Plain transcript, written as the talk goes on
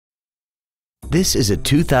This is a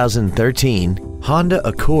 2013 Honda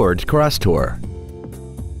Accord Crosstour.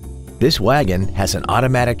 This wagon has an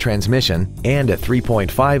automatic transmission and a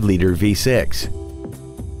 3.5-liter V6.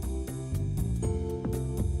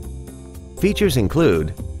 Features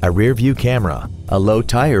include a rear-view camera, a low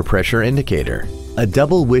tire pressure indicator, a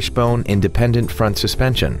double wishbone independent front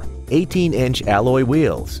suspension, 18-inch alloy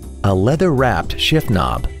wheels, a leather-wrapped shift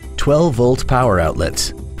knob, 12-volt power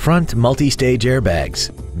outlets, front multi-stage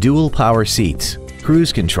airbags, dual power seats,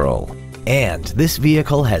 cruise control, and this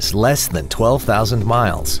vehicle has less than 12,000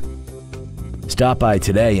 miles. Stop by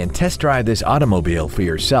today and test drive this automobile for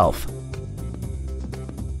yourself.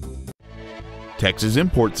 Texas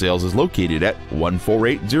Import Sales is located at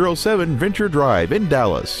 14807 Venture Drive in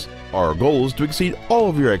Dallas. Our goal is to exceed all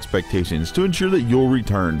of your expectations to ensure that you'll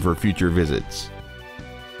return for future visits.